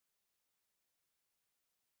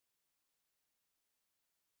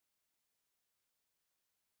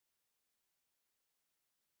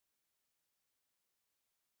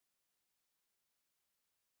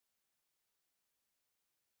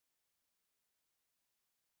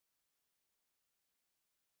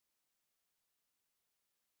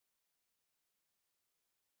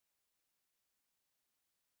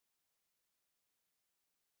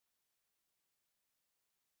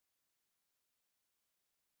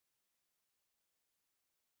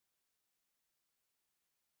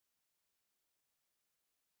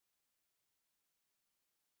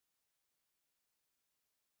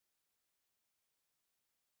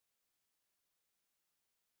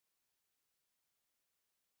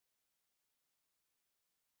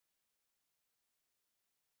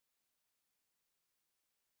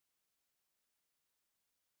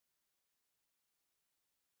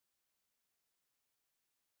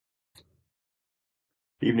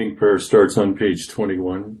Evening prayer starts on page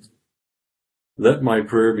 21. Let my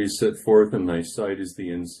prayer be set forth in thy sight as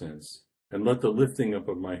the incense, and let the lifting up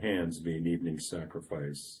of my hands be an evening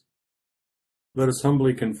sacrifice. Let us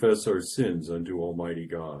humbly confess our sins unto Almighty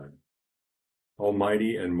God.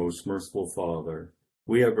 Almighty and most merciful Father,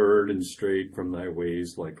 we have erred and strayed from thy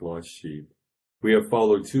ways like lost sheep. We have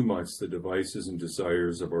followed too much the devices and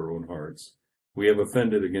desires of our own hearts. We have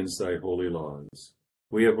offended against thy holy laws.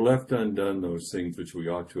 We have left undone those things which we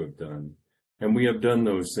ought to have done, and we have done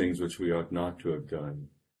those things which we ought not to have done,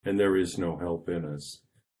 and there is no help in us.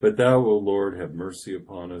 But thou, O Lord, have mercy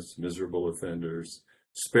upon us, miserable offenders.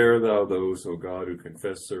 Spare thou those, O God, who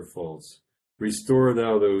confess their faults. Restore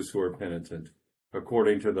thou those who are penitent,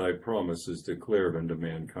 according to thy promises declared unto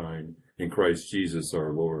mankind in Christ Jesus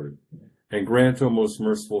our Lord. And grant, O most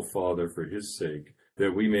merciful Father, for his sake,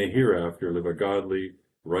 that we may hereafter live a godly,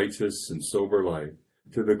 righteous, and sober life,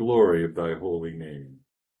 to the glory of thy holy name.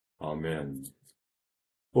 Amen.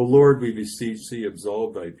 O Lord, we beseech thee,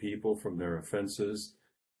 absolve thy people from their offenses,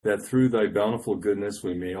 that through thy bountiful goodness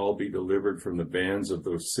we may all be delivered from the bands of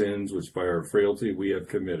those sins which by our frailty we have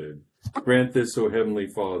committed. Grant this, O heavenly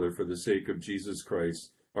Father, for the sake of Jesus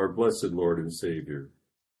Christ, our blessed Lord and Savior.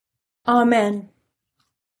 Amen.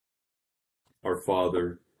 Our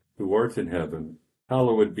Father, who art in heaven,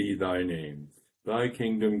 hallowed be thy name. Thy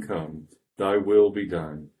kingdom come, thy will be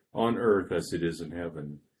done, on earth as it is in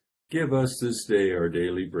heaven. Give us this day our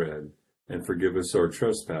daily bread, and forgive us our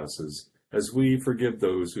trespasses, as we forgive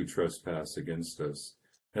those who trespass against us.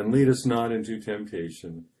 And lead us not into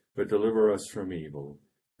temptation, but deliver us from evil.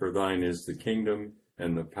 For thine is the kingdom,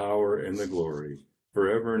 and the power, and the glory,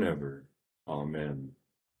 forever and ever. Amen.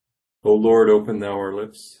 O Lord, open thou our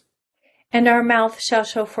lips, and our mouth shall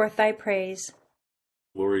show forth thy praise.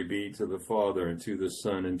 Glory be to the Father, and to the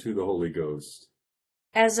Son, and to the Holy Ghost.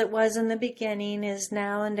 As it was in the beginning, is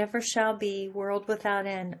now, and ever shall be, world without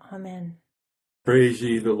end. Amen. Praise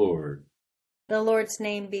ye the Lord. The Lord's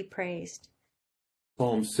name be praised.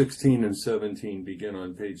 Psalms 16 and 17 begin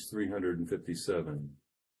on page 357.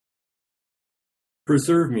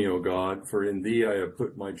 Preserve me, O God, for in thee I have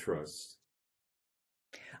put my trust.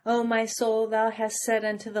 O my soul, thou hast said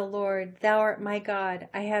unto the Lord, Thou art my God,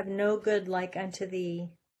 I have no good like unto thee.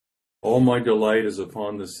 All my delight is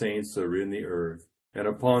upon the saints that are in the earth, and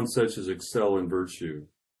upon such as excel in virtue.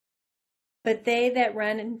 But they that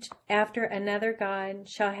run after another God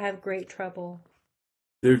shall have great trouble.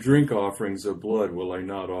 Their drink offerings of blood will I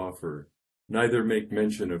not offer, neither make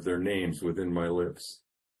mention of their names within my lips.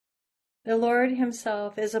 The Lord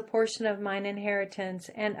himself is a portion of mine inheritance,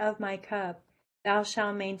 and of my cup. Thou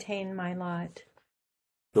shalt maintain my lot.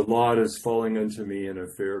 The lot is falling unto me in a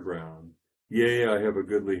fair ground. Yea, I have a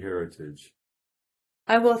goodly heritage.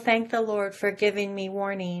 I will thank the Lord for giving me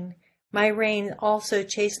warning. My rain also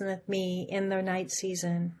chasteneth me in the night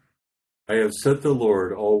season. I have set the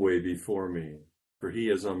Lord alway before me, for he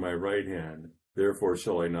is on my right hand, therefore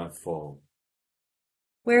shall I not fall.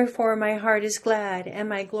 Wherefore my heart is glad, and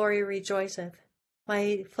my glory rejoiceth.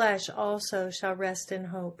 My flesh also shall rest in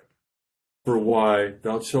hope. For why,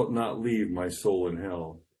 thou shalt not leave my soul in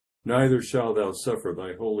hell, neither shalt thou suffer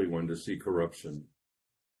thy Holy One to see corruption.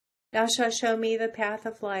 Thou shalt show me the path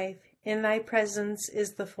of life. In thy presence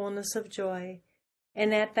is the fullness of joy,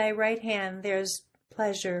 and at thy right hand there is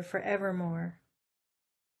pleasure for evermore.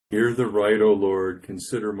 Hear the right, O Lord,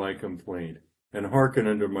 consider my complaint, and hearken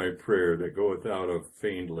unto my prayer that goeth out of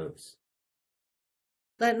feigned lips.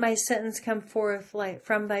 Let my sentence come forth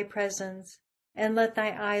from thy presence, and let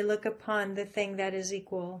thy eye look upon the thing that is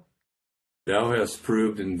equal. Thou hast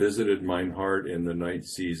proved and visited mine heart in the night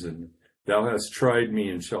season. Thou hast tried me,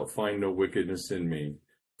 and shalt find no wickedness in me.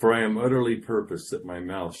 For I am utterly purposed that my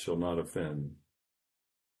mouth shall not offend.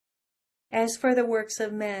 As for the works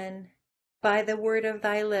of men, by the word of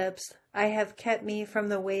thy lips I have kept me from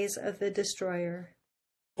the ways of the destroyer.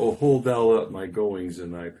 O hold thou up my goings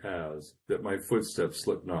in thy paths, that my footsteps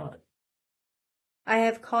slip not. I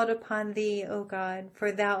have called upon thee, O God,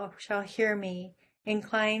 for thou shalt hear me.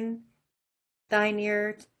 Incline thine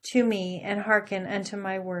ear to me, and hearken unto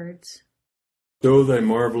my words. Show thy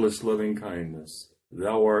marvelous loving kindness.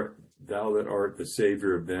 Thou that art the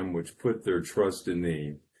Savior of them which put their trust in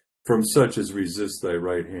thee, from such as resist thy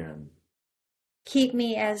right hand. Keep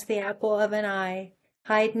me as the apple of an eye.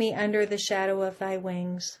 Hide me under the shadow of thy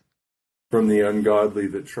wings. From the ungodly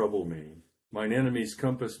that trouble me, mine enemies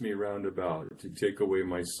compass me round about to take away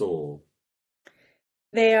my soul.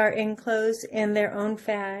 They are enclosed in their own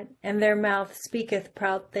fat, and their mouth speaketh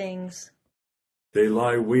proud things. They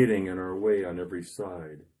lie waiting in our way on every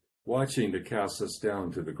side, watching to cast us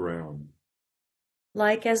down to the ground.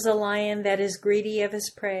 like as a lion that is greedy of his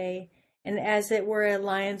prey, and as it were a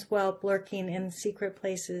lion's whelp lurking in secret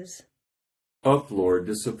places. Up, Lord,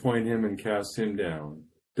 disappoint him and cast him down.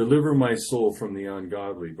 Deliver my soul from the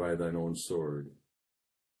ungodly by thine own sword.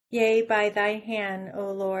 Yea, by thy hand,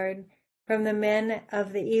 O Lord, from the men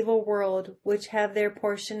of the evil world, which have their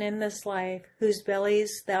portion in this life, whose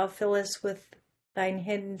bellies thou fillest with thine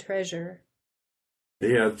hidden treasure.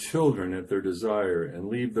 They have children at their desire, and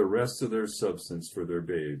leave the rest of their substance for their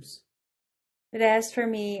babes. But as for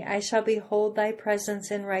me, I shall behold thy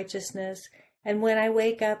presence in righteousness, and when I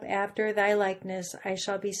wake up after thy likeness, I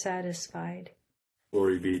shall be satisfied.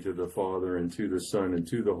 Glory be to the Father, and to the Son, and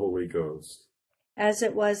to the Holy Ghost. As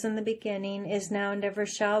it was in the beginning, is now, and ever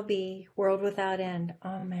shall be, world without end.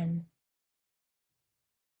 Amen.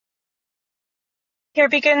 Here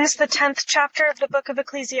begins the 10th chapter of the book of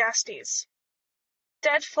Ecclesiastes.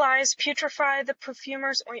 Dead flies putrefy the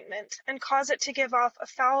perfumer's ointment, and cause it to give off a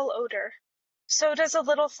foul odor. So does a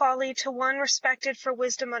little folly to one respected for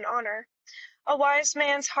wisdom and honor. A wise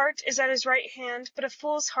man's heart is at his right hand, but a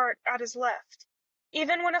fool's heart at his left.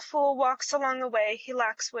 Even when a fool walks along the way, he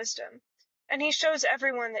lacks wisdom, and he shows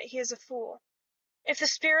everyone that he is a fool. If the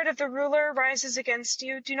spirit of the ruler rises against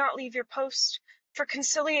you, do not leave your post, for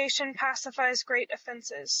conciliation pacifies great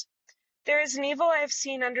offenses. There is an evil I have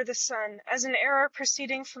seen under the sun, as an error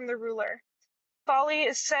proceeding from the ruler. Folly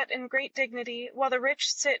is set in great dignity, while the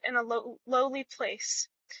rich sit in a lowly place.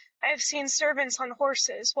 I have seen servants on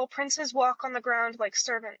horses, while princes walk on the ground like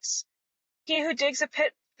servants. He who digs a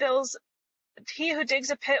pit will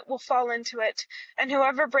fall into it, and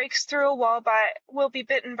whoever breaks through a wall will be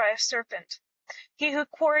bitten by a serpent. He who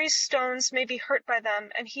quarries stones may be hurt by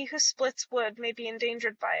them, and he who splits wood may be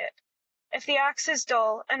endangered by it. If the axe is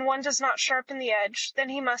dull, and one does not sharpen the edge, then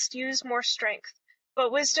he must use more strength, but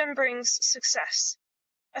wisdom brings success.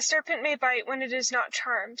 A serpent may bite when it is not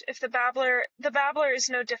charmed, if the babbler is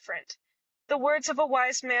no different. The words of a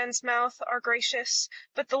wise man's mouth are gracious,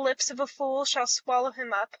 but the lips of a fool shall swallow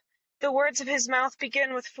him up. The words of his mouth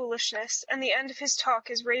begin with foolishness, and the end of his talk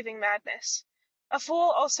is raving madness. A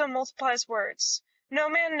fool also multiplies words. No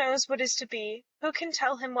man knows what is to be. Who can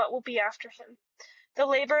tell him what will be after him? The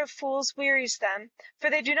labor of fools wearies them, for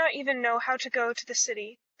they do not even know how to go to the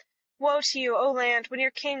city. Woe to you, O land, when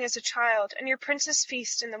your king is a child, and your princes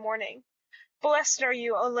feast in the morning. Blessed are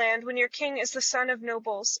you, O land, when your king is the son of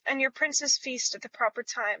nobles, and your princes feast at the proper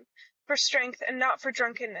time, for strength and not for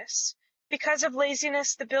drunkenness. Because of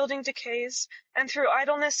laziness the building decays, and through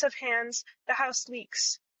idleness of hands the house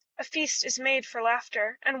leaks. A feast is made for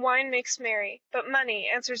laughter, and wine makes merry, but money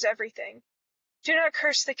answers everything. Do not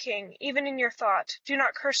curse the king, even in your thought. Do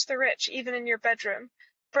not curse the rich, even in your bedroom.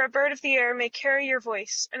 For a bird of the air may carry your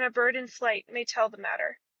voice, and a bird in flight may tell the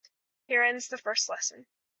matter. Here ends the first lesson.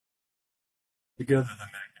 Together the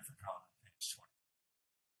Magnificat, page 20.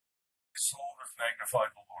 My soul hath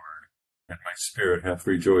magnified the Lord, and my spirit hath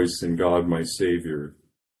rejoiced in God my Saviour.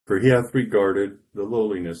 For he hath regarded the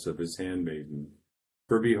lowliness of his handmaiden.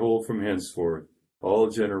 For behold, from henceforth all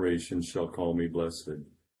generations shall call me blessed.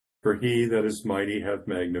 For he that is mighty hath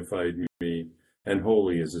magnified me, and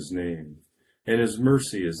holy is his name. And his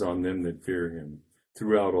mercy is on them that fear him,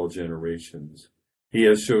 throughout all generations. He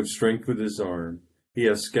has showed strength with his arm. He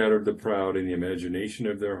hath scattered the proud in the imagination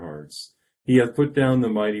of their hearts. He hath put down the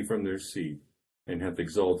mighty from their seat, and hath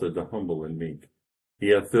exalted the humble and meek. He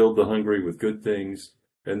hath filled the hungry with good things,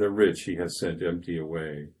 and the rich he hath sent empty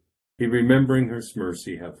away. He, remembering his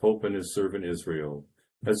mercy, hath hope in his servant Israel,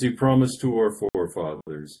 as he promised to our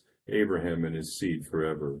forefathers, Abraham and his seed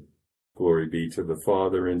forever. Glory be to the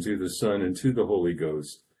Father, and to the Son, and to the Holy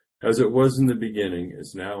Ghost, as it was in the beginning,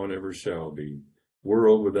 is now, and ever shall be,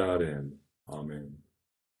 world without end. Amen.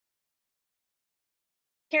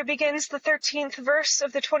 Here begins the 13th verse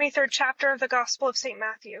of the 23rd chapter of the Gospel of St.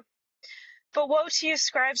 Matthew. But woe to you,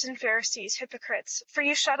 scribes and Pharisees, hypocrites, for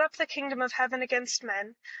you shut up the kingdom of heaven against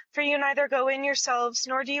men, for you neither go in yourselves,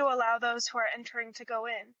 nor do you allow those who are entering to go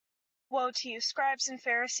in. Woe to you, scribes and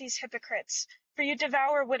Pharisees, hypocrites, for you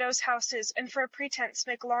devour widows' houses, and for a pretense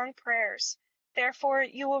make long prayers. Therefore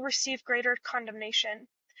you will receive greater condemnation.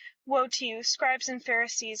 Woe to you, scribes and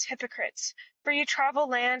Pharisees, hypocrites, for you travel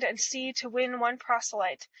land and sea to win one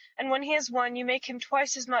proselyte, and when he is won, you make him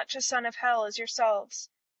twice as much a son of hell as yourselves.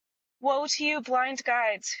 Woe to you, blind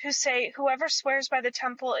guides, who say, whoever swears by the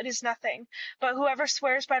temple, it is nothing, but whoever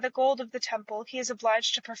swears by the gold of the temple, he is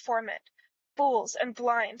obliged to perform it. Fools and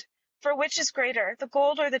blind! For which is greater, the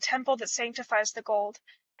gold or the temple that sanctifies the gold?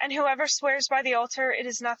 And whoever swears by the altar, it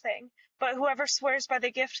is nothing, but whoever swears by the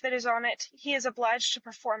gift that is on it, he is obliged to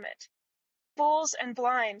perform it. Fools and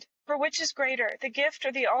blind! For which is greater, the gift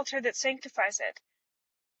or the altar that sanctifies it?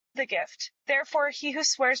 the gift. Therefore he who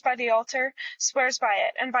swears by the altar swears by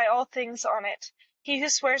it, and by all things on it. He who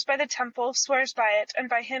swears by the temple swears by it, and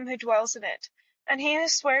by him who dwells in it. And he who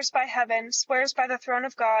swears by heaven swears by the throne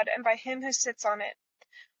of God, and by him who sits on it.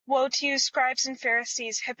 Woe to you, scribes and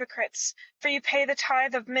Pharisees, hypocrites! For you pay the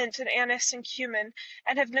tithe of mint and anise and cumin,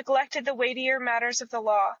 and have neglected the weightier matters of the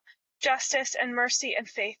law, justice and mercy and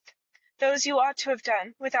faith. Those you ought to have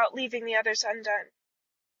done, without leaving the others undone.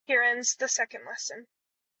 Here ends the second lesson.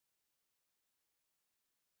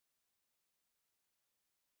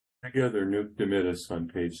 Together, Nunc Dimittis on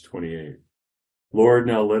page 28. Lord,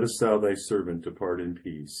 now lettest thou thy servant depart in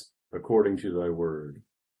peace, according to thy word.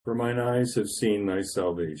 For mine eyes have seen thy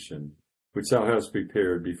salvation, which thou hast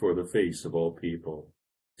prepared before the face of all people,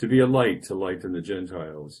 to be a light to lighten the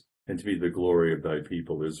Gentiles, and to be the glory of thy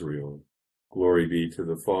people Israel. Glory be to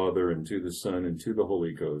the Father, and to the Son, and to the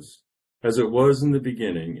Holy Ghost, as it was in the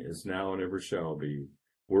beginning, is now, and ever shall be,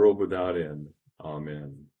 world without end.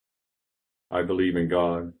 Amen. I believe in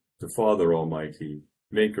God, the Father Almighty,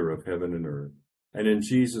 maker of heaven and earth, and in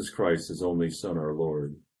Jesus Christ, his only Son, our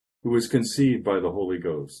Lord, who was conceived by the Holy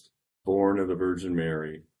Ghost, born of the Virgin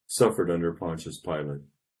Mary, suffered under Pontius Pilate,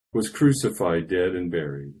 was crucified, dead, and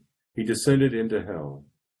buried. He descended into hell.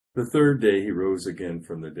 The third day he rose again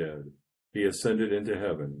from the dead. He ascended into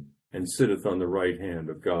heaven, and sitteth on the right hand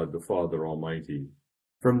of God the Father Almighty.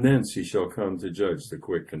 From thence he shall come to judge the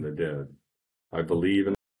quick and the dead. I believe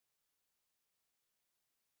in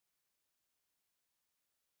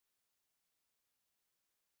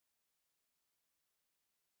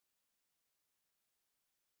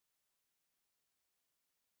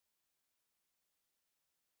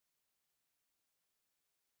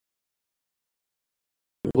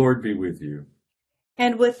the Lord be with you.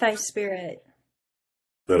 And with thy spirit.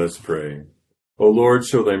 Let us pray. O Lord,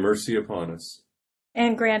 show thy mercy upon us.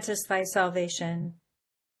 And grant us thy salvation.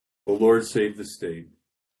 O Lord, save the state.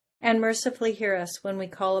 And mercifully hear us when we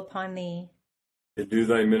call upon thee. Endue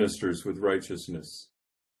thy ministers with righteousness.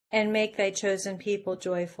 And make thy chosen people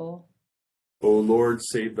joyful. O Lord,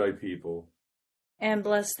 save thy people. And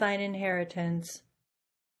bless thine inheritance.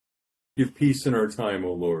 Give peace in our time,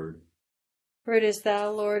 O Lord. For it is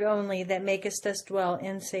thou, Lord, only that makest us dwell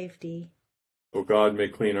in safety. O God,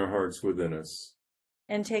 make clean our hearts within us.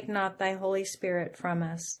 And take not thy Holy Spirit from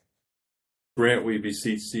us. Grant, we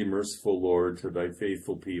beseech thee, merciful Lord, to thy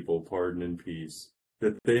faithful people pardon and peace,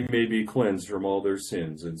 that they may be cleansed from all their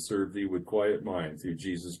sins and serve thee with quiet mind through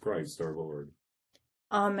Jesus Christ our Lord.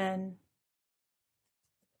 Amen.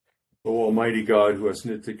 O Almighty God, who hast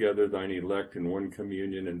knit together thine elect in one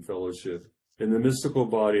communion and fellowship, in the mystical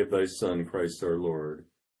body of thy Son, Christ our Lord,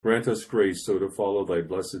 grant us grace so to follow thy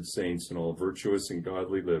blessed saints in all virtuous and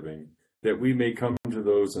godly living, that we may come to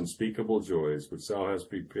those unspeakable joys which thou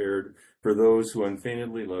hast prepared for those who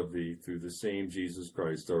unfeignedly love thee, through the same Jesus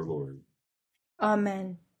Christ our Lord.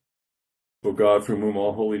 Amen. O God, from whom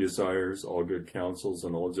all holy desires, all good counsels,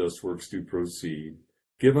 and all just works do proceed,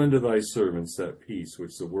 give unto thy servants that peace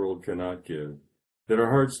which the world cannot give, that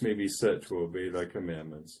our hearts may be set to obey thy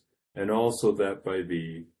commandments, and also that by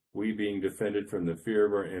thee, we being defended from the fear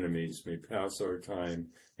of our enemies, may pass our time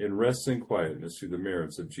in rest and quietness through the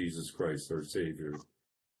merits of Jesus Christ our Savior.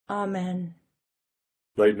 Amen.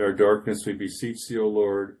 Lighten our darkness, we beseech thee, O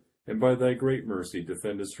Lord, and by thy great mercy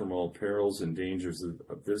defend us from all perils and dangers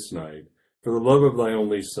of this night, for the love of thy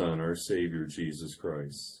only Son, our Savior, Jesus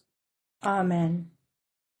Christ. Amen.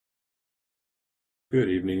 Good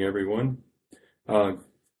evening, everyone.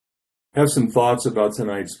 Have some thoughts about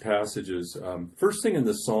tonight's passages. First thing in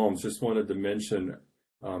the Psalms, just wanted to mention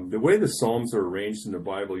the way the Psalms are arranged in the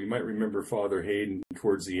Bible. You might remember Father Hayden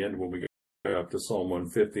towards the end when we got up to Psalm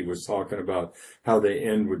 150 was talking about how they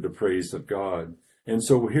end with the praise of God. And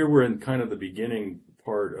so here we're in kind of the beginning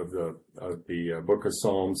part of the book of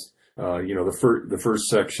Psalms, the first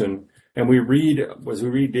section. And as we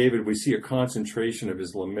read David, we see a concentration of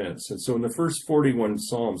his laments. And so in the first 41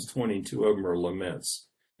 Psalms, 22 of them are laments.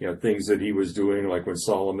 Things that he was doing, like when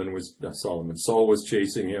Saul was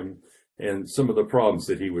chasing him, and some of the problems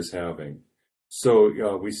that he was having.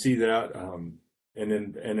 So we see that,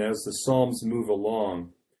 and as the Psalms move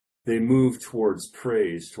along, they move towards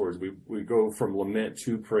praise. We go from lament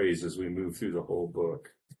to praise as we move through the whole book.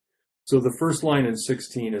 So the first line in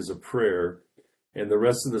 16 is a prayer, and the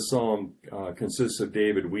rest of the psalm consists of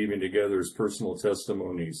David weaving together his personal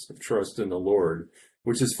testimonies of trust in the Lord,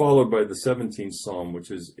 which is followed by the 17th Psalm, which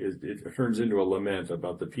it turns into a lament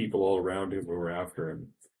about the people all around him who were after him.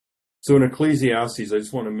 So in Ecclesiastes, I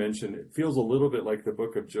just want to mention, it feels a little bit like the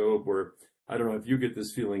book of Job, where, I don't know if you get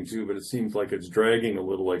this feeling too, but it seems like it's dragging a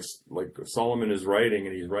little, like Solomon is writing,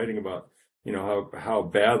 and he's writing about how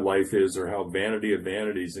bad life is, or how vanity of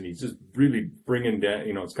vanities, and he's just really bringing down,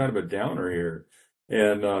 it's kind of a downer here.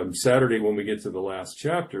 And Saturday, when we get to the last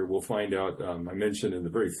chapter, we'll find out, I mentioned in the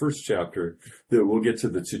very first chapter that we'll get to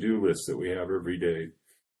the to-do list that we have every day.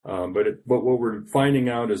 But what we're finding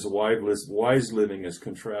out is wise living is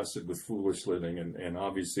contrasted with foolish living, and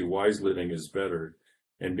obviously wise living is better,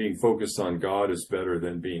 and being focused on God is better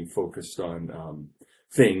than being focused on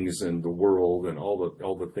things and the world and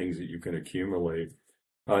all the things that you can accumulate.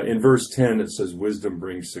 In verse 10, it says wisdom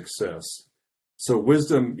brings success. So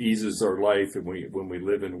wisdom eases our life, and when we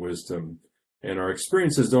live in wisdom, and our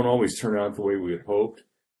experiences don't always turn out the way we had hoped.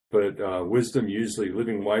 But wisdom,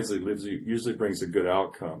 living wisely, usually brings a good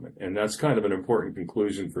outcome. And that's kind of an important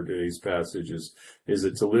conclusion for today's passage is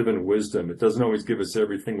that to live in wisdom, it doesn't always give us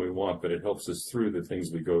everything we want, but it helps us through the things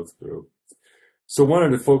we go through. So I wanted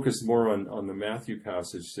to focus more on the Matthew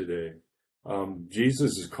passage today.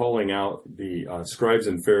 Jesus is calling out the scribes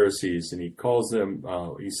and Pharisees, and he calls them,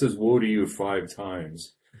 he says, woe to you 5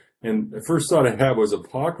 times. And the first thought I had was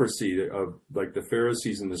hypocrisy of like the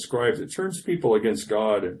Pharisees and the scribes. It turns people against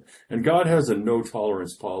God, and God has a no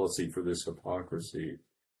tolerance policy for this hypocrisy.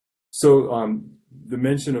 So the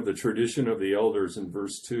mention of the tradition of the elders in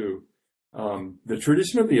verse 2, the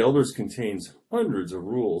tradition of the elders contains hundreds of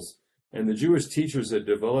rules, and the Jewish teachers had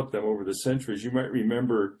developed them over the centuries. You might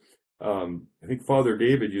remember, I think Father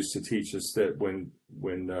David used to teach us that when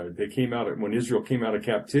Israel came out of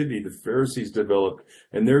captivity, the Pharisees developed,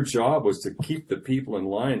 and their job was to keep the people in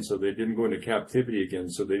line so they didn't go into captivity again,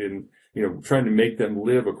 so they didn't, trying to make them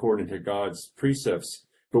live according to God's precepts.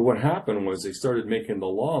 But what happened was they started making the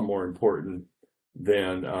law more important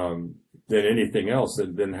than anything else,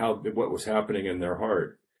 than what was happening in their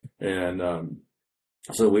heart. And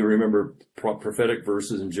so we remember prophetic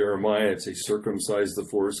verses in Jeremiah. It says, circumcise the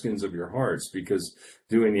foreskins of your hearts, because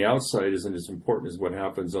doing the outside isn't as important as what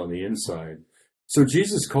happens on the inside. So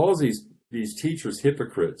Jesus calls these teachers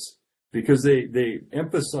hypocrites because they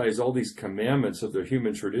emphasize all these commandments of their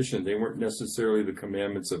human tradition. They weren't necessarily the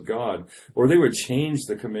commandments of God, or they would change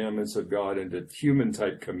the commandments of God into human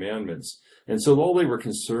type commandments. And so all they were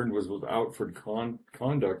concerned was with outward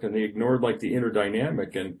conduct, and they ignored like the inner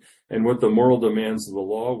dynamic and what the moral demands of the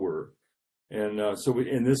law were. And so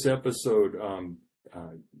in this episode,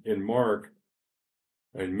 in Mark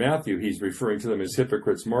and Matthew, he's referring to them as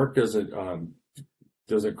hypocrites. Mark doesn't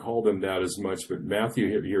call them that as much, but Matthew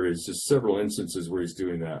here is just several instances where he's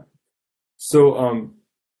doing that. So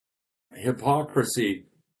hypocrisy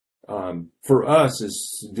for us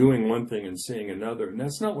is doing one thing and saying another, and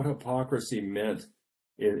that's not what hypocrisy meant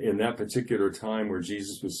in that particular time where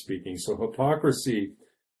Jesus was speaking. So hypocrisy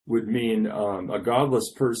would mean a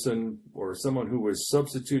godless person or someone who was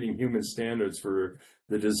substituting human standards for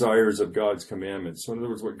the desires of God's commandments. So in other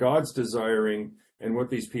words, what God's desiring and what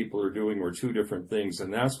these people are doing were 2 different things,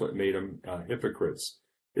 and that's what made them hypocrites,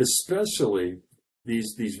 especially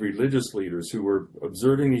these religious leaders who were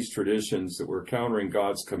observing these traditions that were countering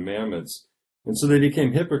God's commandments. And so they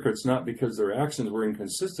became hypocrites not because their actions were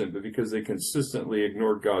inconsistent, but because they consistently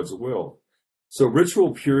ignored God's will. So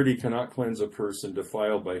ritual purity cannot cleanse a person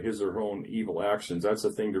defiled by his or her own evil actions. That's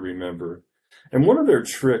a thing to remember. And one of their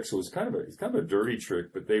tricks was kind of a dirty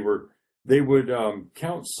trick, but they would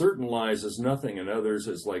count certain lies as nothing and others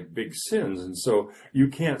as like big sins. And so you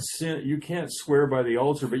can't swear by the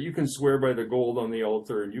altar, but you can swear by the gold on the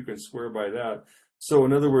altar, and you can swear by that. So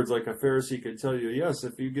in other words, like a Pharisee could tell you, yes,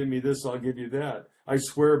 if you give me this, I'll give you that. I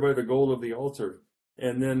swear by the gold of the altar.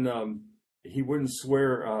 And then he wouldn't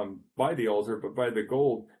swear by the altar, but by the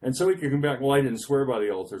gold. And so he could come back, well, I didn't swear by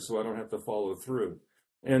the altar, so I don't have to follow through.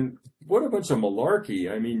 And what a bunch of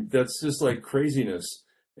malarkey. I mean, that's just like craziness.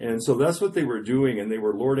 And so that's what they were doing, and they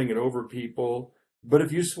were lording it over people. But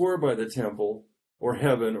if you swore by the temple or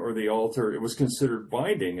heaven or the altar, it was considered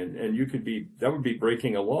binding, and that would be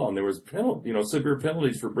breaking a law, and there was severe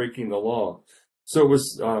penalties for breaking the law. So it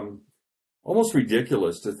was almost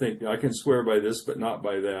ridiculous to think I can swear by this but not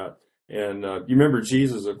by that. And you remember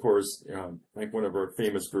Jesus, of course, I think one of our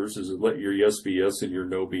famous verses is, let your yes be yes and your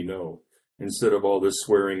no be no, instead of all this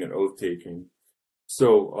swearing and oath taking.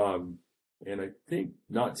 So and I think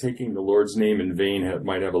not taking the Lord's name in vain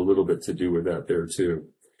might have a little bit to do with that there too.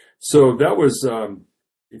 So that was,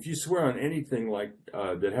 if you swear on anything like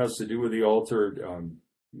that has to do with the altar,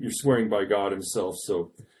 you're swearing by God himself.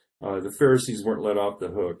 So the Pharisees weren't let off the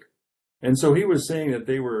hook. And so he was saying that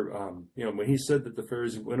they were, when he said that the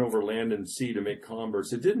Pharisees went over land and sea to make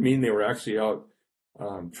converts, it didn't mean they were actually out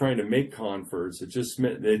trying to make converts. It just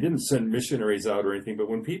meant they didn't send missionaries out or anything, but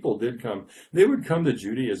when people did come, they would come to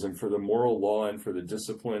Judaism for the moral law and for the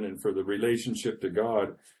discipline and for the relationship to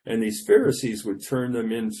God. And these Pharisees would turn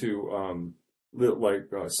them into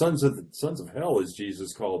sons of hell, as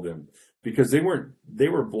Jesus called them, because they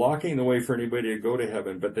were blocking the way for anybody to go to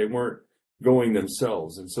heaven, but they weren't going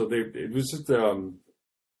themselves. And so it was just a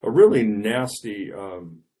really nasty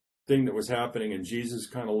thing that was happening, and Jesus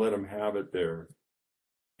kind of let them have it there.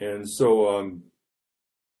 And so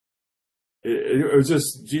it was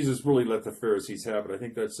just, Jesus really let the Pharisees have it. I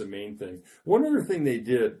think that's the main thing. One other thing they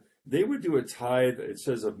did, they would do a tithe, it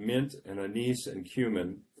says, of mint and anise and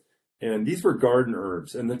cumin. And these were garden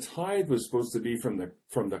herbs. And the tithe was supposed to be from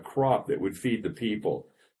the crop that would feed the people.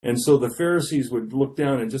 And so the Pharisees would look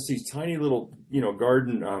down and just these tiny little,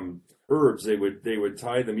 garden herbs, they would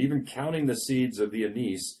tithe them, even counting the seeds of the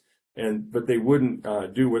anise. But they wouldn't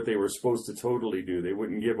do what they were supposed to totally do. They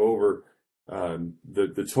wouldn't give over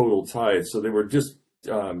the total tithe. So they were just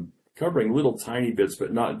covering little tiny bits,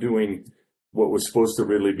 but not doing what was supposed to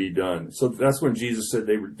really be done. So that's when Jesus said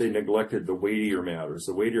they neglected the weightier matters.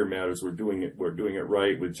 The weightier matters were doing it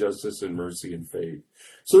right with justice and mercy and faith.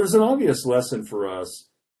 So there's an obvious lesson for us,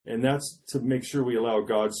 and that's to make sure we allow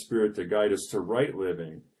God's Spirit to guide us to right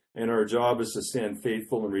living. And our job is to stand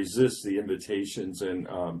faithful and resist the invitations and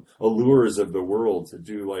allures of the world to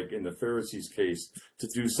do, like in the Pharisees' case, to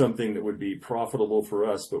do something that would be profitable for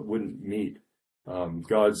us but wouldn't meet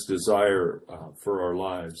God's desire for our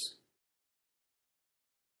lives.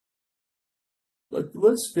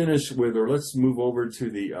 Let's finish with, or let's move over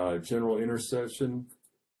to the general intercession.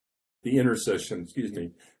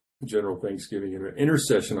 General Thanksgiving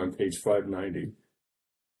intercession on page 590.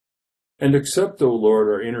 And accept, O Lord,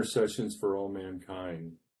 our intercessions for all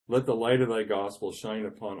mankind. Let the light of thy gospel shine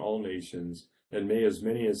upon all nations, and may as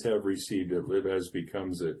many as have received it live as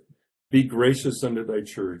becomes it. Be gracious unto thy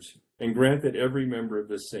church, and grant that every member of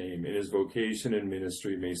the same in his vocation and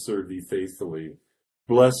ministry may serve thee faithfully.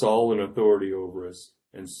 Bless all in authority over us,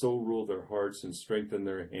 and so rule their hearts and strengthen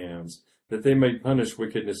their hands, that they may punish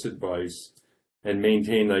wickedness and vice, and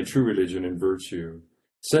maintain thy true religion and virtue.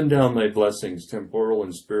 Send down thy blessings, temporal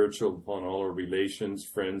and spiritual, upon all our relations,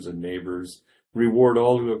 friends, and neighbors. Reward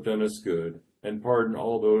all who have done us good, and pardon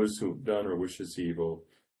all those who have done or wish us evil,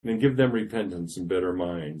 and give them repentance and better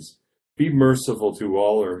minds. Be merciful to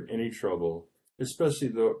all or any trouble,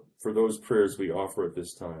 especially for those prayers we offer at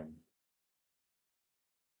this time.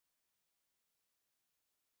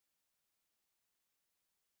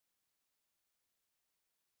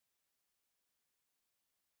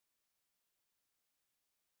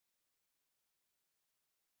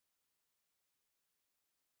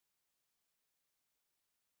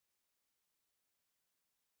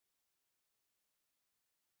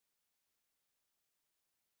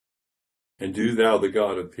 And do thou, the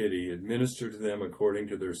God of pity, administer to them according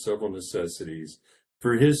to their several necessities,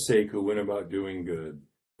 for his sake who went about doing good,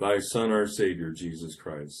 thy Son, our Savior, Jesus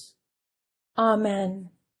Christ. Amen.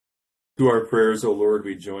 To our prayers, O Lord,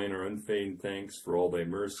 we join our unfeigned thanks for all thy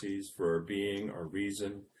mercies, for our being, our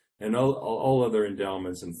reason, and all other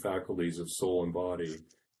endowments and faculties of soul and body,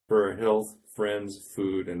 for our health, friends,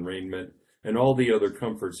 food, and raiment, and all the other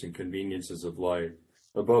comforts and conveniences of life.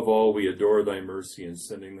 Above all, we adore thy mercy in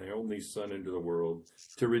sending thy only Son into the world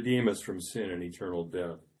to redeem us from sin and eternal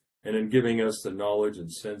death, and in giving us the knowledge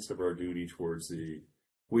and sense of our duty towards thee.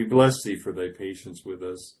 We bless thee for thy patience with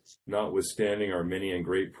us, notwithstanding our many and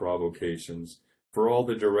great provocations, for all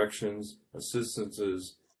the directions,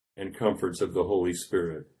 assistances, and comforts of the Holy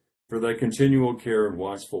Spirit, for thy continual care and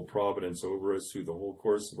watchful providence over us through the whole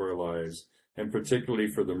course of our lives, and particularly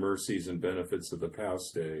for the mercies and benefits of the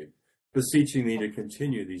past day, beseeching thee to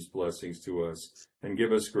continue these blessings to us, and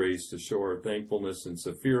give us grace to show our thankfulness and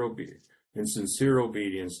sincere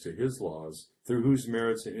obedience to his laws, through whose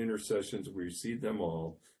merits and intercessions we receive them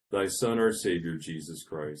all, thy Son, our Savior, Jesus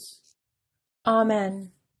Christ.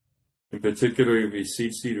 Amen. In particular, we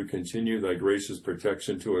beseech thee to continue thy gracious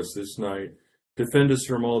protection to us this night, defend us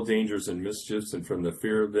from all dangers and mischiefs and from the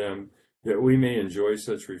fear of them, that we may enjoy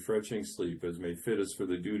such refreshing sleep as may fit us for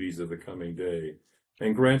the duties of the coming day.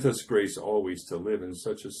 And grant us grace always to live in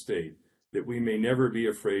such a state that we may never be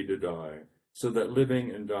afraid to die, so that living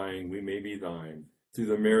and dying we may be thine, through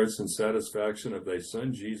the merits and satisfaction of thy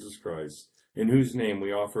Son, Jesus Christ, in whose name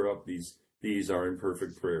we offer up these our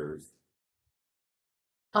imperfect prayers.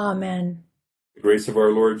 Amen. The grace of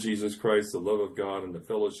our Lord Jesus Christ, the love of God, and the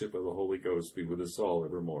fellowship of the Holy Ghost be with us all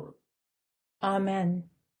evermore. Amen.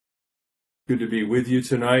 Good to be with you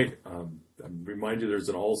tonight. I'm reminded there's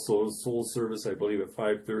an All Souls service, I believe, at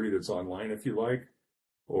 5:30 that's online if you like.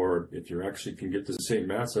 Or if you actually can get to St.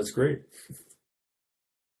 Mass, that's great.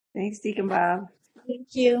 Thanks, Deacon Bob. Thank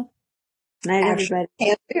you. Night, Actually,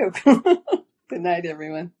 everybody. can do. Good night,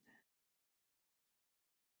 everyone.